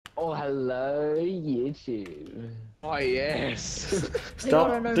Oh, hello, YouTube. Oh, yes.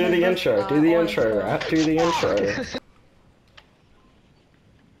 Stop. Do the intro. Do the intro, right? Do the intro.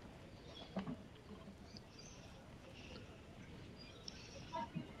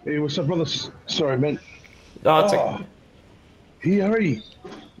 Hey, what's up, brothers? Sorry, man. Oh, it's a... Hey, hurry.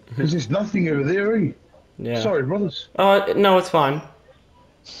 Because there's nothing over there, hurry. Yeah. Sorry, brothers. No, it's fine.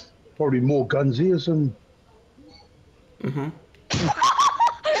 Probably more guns here, some... Mm-hmm.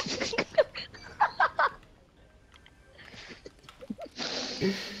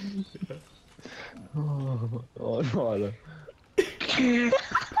 Oh, no.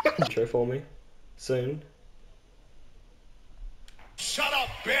 Intro for me. Soon. Shut up,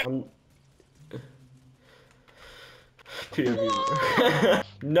 bitch!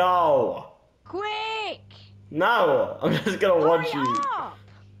 No! Quick! No! I'm just gonna watch you. Up!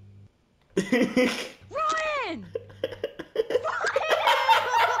 Ryan!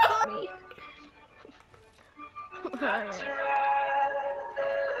 Ryan!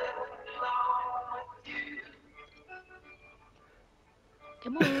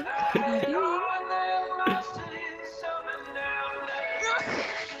 Come on, what are you doing?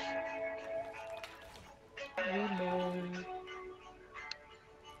 Reload.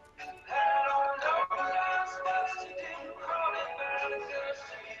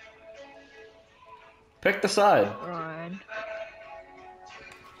 Pick the side. Ryan.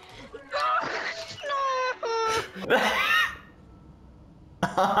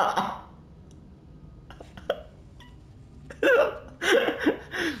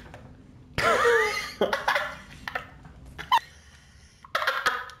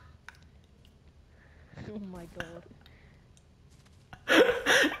 Oh my god.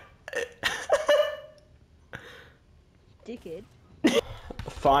 Dickhead.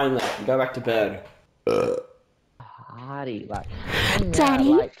 Fine, go back to bed. Hardy, like, Daddy?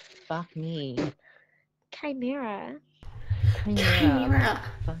 like, fuck me. Chimera. Chimera.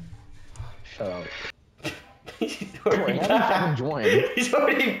 Shut up. He's Wait, already how did you back. fucking join? He's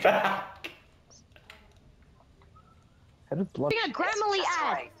already back. How did blood... Being a Grammarly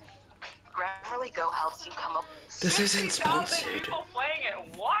ad! Grammarly Go helps you come up. This isn't sponsored.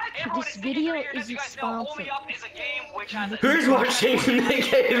 This video isn't sponsored. Who's watching the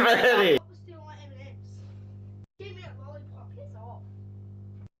game already? Give me a lollipop, piss off.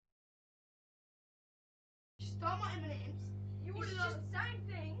 You stole my M&Ms. You would have done the same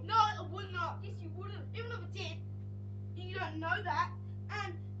thing. No, I would not. Yes, you would have. Even if I did. You don't know that.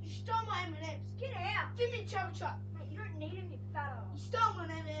 And you stole my M&Ms. Get out. Give me a chubby truck. Mate, you don't need them, you fat ass. You stole my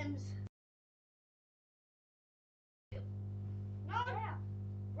M&Ms. No.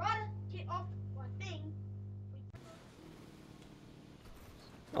 Ryder, get off my thing.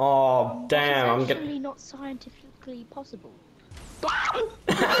 Oh damn! I'm It's getting. actually not scientifically possible.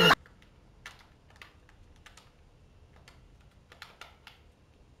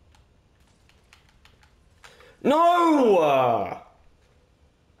 No!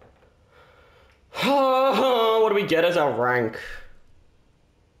 What do we get as our rank?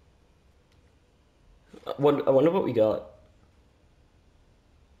 I wonder what we got.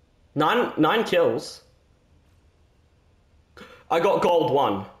 Nine kills. I got gold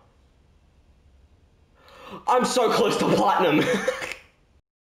 1. I'm so close to platinum.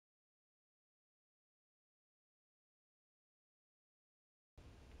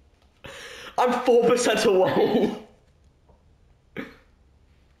 I'm 4% away.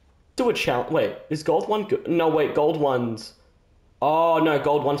 Do a challenge. Wait, is gold 1 good? No, wait, gold 1's. Oh no,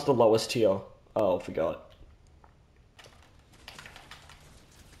 gold 1's the lowest tier. Oh, forgot.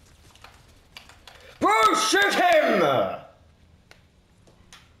 Bro, shoot him!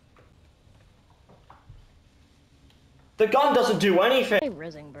 The gun doesn't do anything. Hey,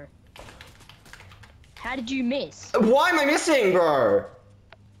 Rizzing, bro. How did you miss? Why am I missing, bro?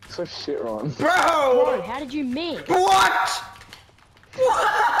 So shit, Ron. Bro! Bro, how did you miss? What?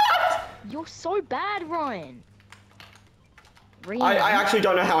 What? You're so bad, Ryan. I actually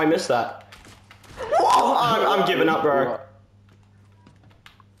don't know how I missed that. Whoa, I'm giving up, bro.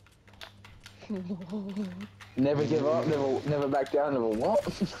 Never give up, never back down, never what?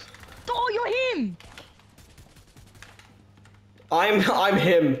 Oh, you're him! I'm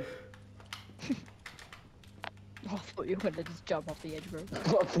him. Oh, I thought you were gonna just jump off the edge, bro.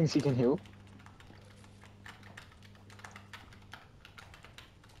 Blood thinks he can heal.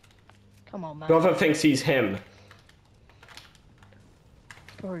 Come on, man. Whoever thinks he's him.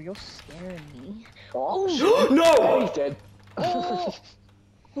 Bro, you're scaring me. Oh, Oh. No! he's dead. Oh!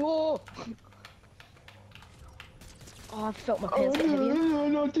 Oh! Oh, I felt my pants get heavier.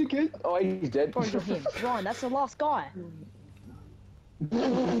 No, dickhead. Oh, he's dead. Bro, you're him. Ryan, that's the last guy.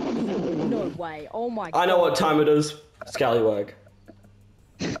 No way. Oh my god. I know what time it is. Scallywag.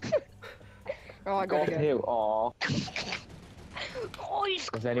 Oh, I Goth gotta go. Hill. Aw. Oh, you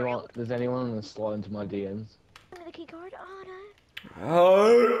Does anyone want to slide into my DMs? the key card? Oh no.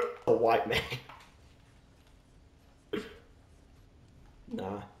 Oh, a white man.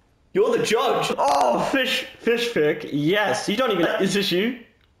 Nah. You're the judge. Oh, fish pick. Yes. You don't even. Is this you?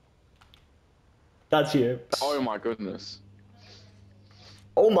 That's you. Oh my goodness.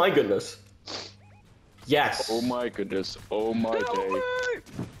 Oh my goodness. Yes. Oh my goodness. Oh my day.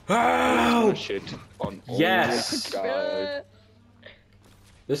 Oh. Shit on all Yes. this guy.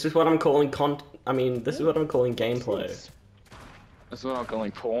 This is what I'm calling this is what I'm calling gameplay. That's what I'm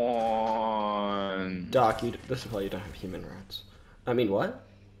calling porn. Dark, this is why you don't have human rights. I mean, what?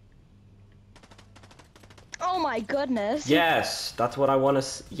 Oh my goodness. Yes, that's what I want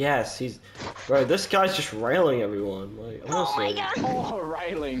to. Yes, he's. Bro, this guy's just railing everyone. Like, Oh my honestly. god. Oh,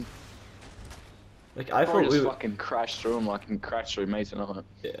 railing. Like, I I thought just we were. fucking crashed through him like I can crash through me tonight.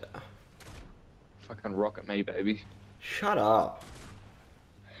 Yeah. Fucking rocket me, baby. Shut up.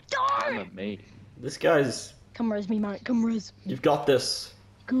 Hammer me. This guy's. Come res me, mate. Come res. You've got this.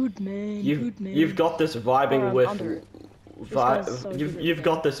 Good man. Good man. You've got this vibing I'm with. under it. guy's so good at You've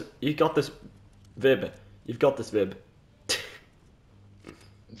got this. You've got this. Vib. You've got this, Vib.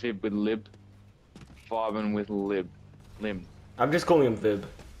 Vib with lib. Vibing with lib. Lim. I'm just calling him Vib.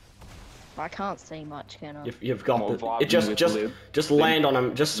 I can't see much, can I? You've got More this. vibing It just with just lib. just land on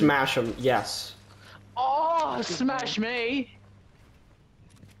him. Just smash him. Yes. Oh, smash me!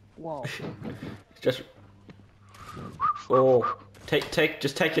 Whoa. Just. Oh, just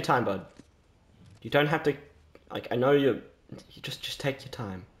take your time, bud. You don't have to. Like, I know you just take your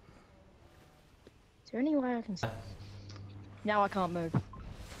time. Is there any way I can? Now I can't move.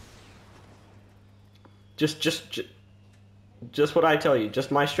 Just what I tell you.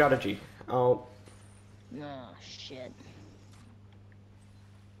 Just my strategy. Oh. Oh shit.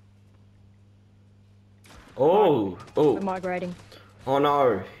 Oh. Oh. We're migrating. Oh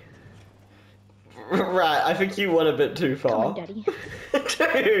no. Right, I think you went a bit too Come far. on, daddy.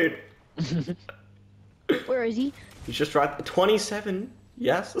 Dude! Where is he? He's just right. 27?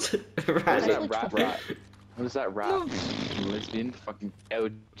 Yes? What is Right. that rap right? What is that rap? Lesbian? Fucking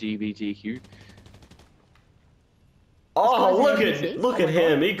LGBTQ? Oh, This look guy's at an NPC? look Oh at my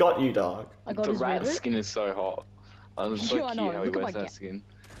him. He got you, dog. I got The his rat reboot. skin is so hot. It's so Yeah, I cute know, how he look at wears my that cat. skin.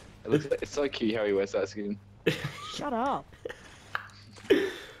 It's so cute how he wears that skin. Shut up.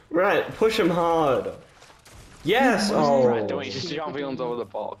 Right, push him hard. Yes! Oh. Right, don't you just jumping on top of the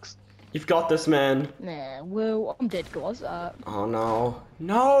box. You've got this, man. Nah, well, I'm dead, guys. Oh no.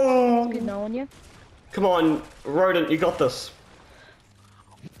 No! Good knowing you. Come on, Rodent, you got this.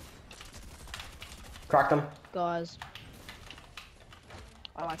 Crack them. Guys.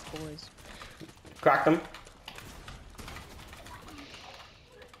 I like boys. Crack them.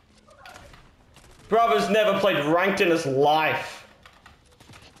 Brother's never played ranked in his life.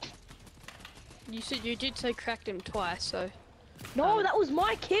 You did say cracked him twice, so. No, that was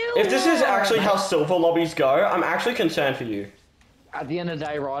my kill! If this is actually how silver lobbies go, I'm actually concerned for you. At the end of the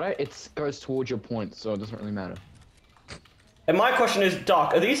day, Ryder, it goes towards your points, so it doesn't really matter. And my question is,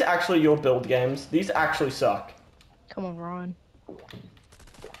 Doc, are these actually your build games? These actually suck. Come on, Ryan.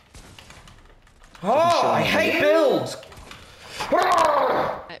 Oh, I hate builds!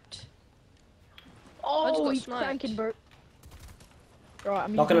 Sniped. Oh, got he's sniped. cranking, bro. Right,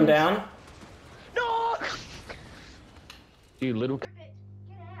 I'm Knocking him using down. No! You little. Get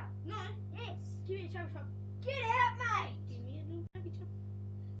out. No. Yes. Give me a chubby chub. Get out, mate. Give me a little chubby chub.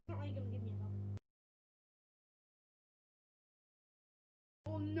 Not like you're gonna give me another.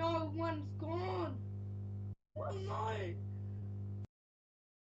 Oh no, one's gone. Oh no.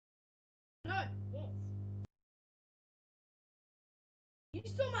 No. Yes. You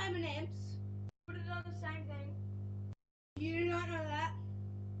stole my M&Ms. Would have done the same thing. You don't know that.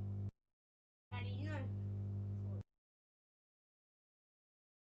 How do you know?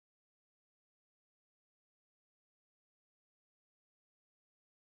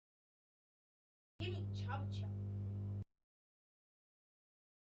 Give me chub chub.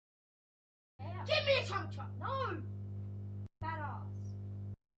 Give me a chub chub. No. Badass.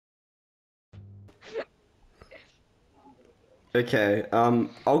 Okay,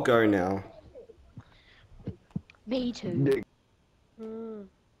 I'll go now. Me too.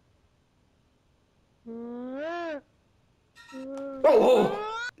 Oh!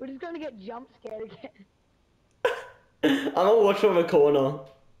 We're just gonna get jump scared again. I'm gonna watch from a corner.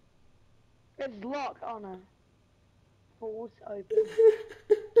 It's locked on a force open.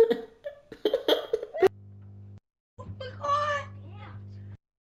 Oh my god. Yeah.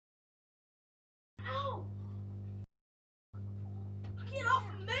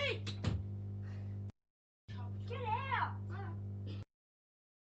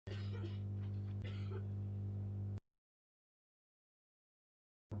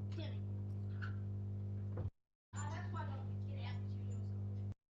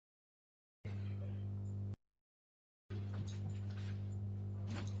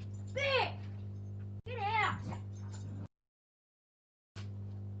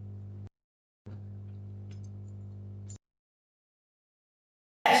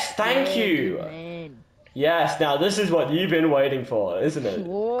 thank you. Man. Yes, now this is what you've been waiting for, isn't it?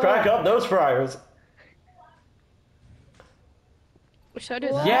 Whoa. Crack up those fryers. Wish I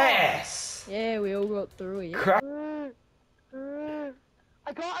did that. Yes! Yeah, we all got through it. Crack.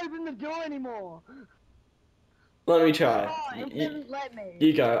 I can't open the door anymore. Let me try. Oh, it doesn't let me.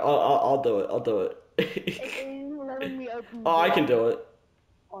 You go. I'll do it. I'll do it. It isn't letting me open the Oh, I door. can do it.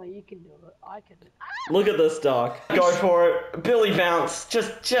 Oh, you can do it. I can. Look at this, Doc. Go for it. Billy bounce.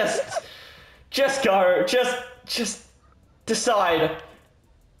 Just go. Just decide.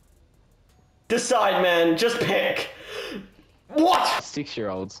 Decide, man. Just pick. What?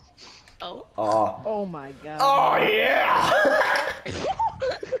 6-year-olds. Oh. Oh. Oh my god. Oh, yeah.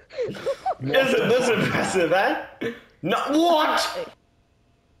 Isn't this impressive, eh? No, what?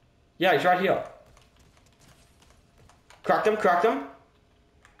 Yeah, he's right here. Cracked him, cracked him.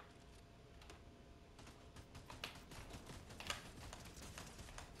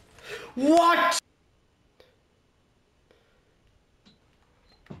 What?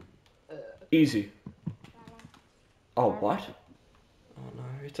 Easy. Oh, what? Oh no,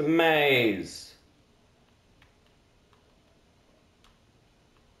 it's a maze.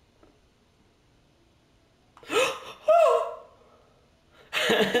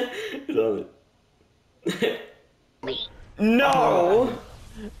 No!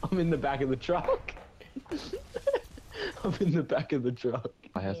 I'm in the back of the truck. I'm in the back of the truck.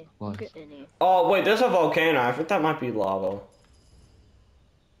 I have supplies. Oh wait, there's a volcano. I think that might be lava.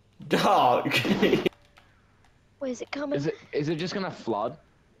 Dog. Where's it coming? Is it just gonna flood?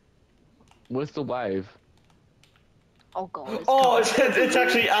 Where's the wave? Oh god. Oh, it's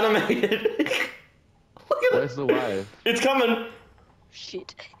actually animated. Look at Where's the wave? It's coming.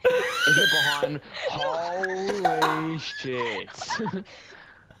 Shit. Is it behind? Holy shit!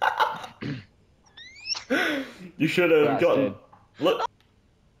 You should have That's gotten. dead. Look.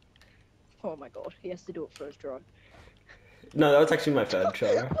 Oh my god, he has to do it first try. No, that was actually my third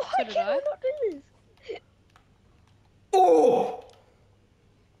try. So did I. Not do this. Oh!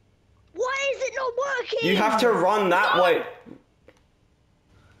 Why is it not working? You have to run that way.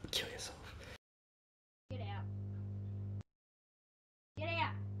 Kill yourself. Get out. Get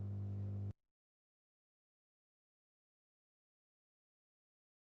out.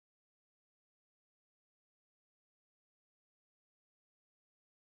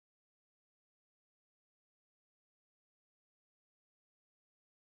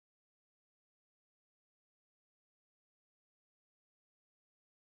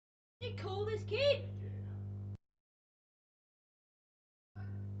 You call this kid?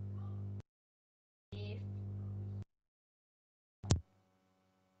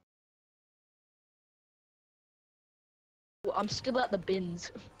 I'm still at the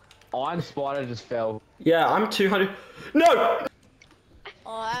bins. Iron Spider just fell. Yeah, I'm 200. No! Oh,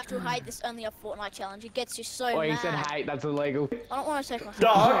 I actually hate this only a Fortnite challenge. It gets you so Oh, mad. he said hate, that's illegal. I don't want to take my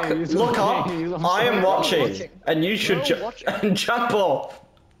Doc, Hey, he's look up. watching. I am watching. And you should We're all watching. jump off.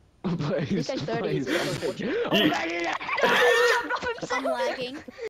 Please, This guy's 30, please. he's watching. You- I'm lagging.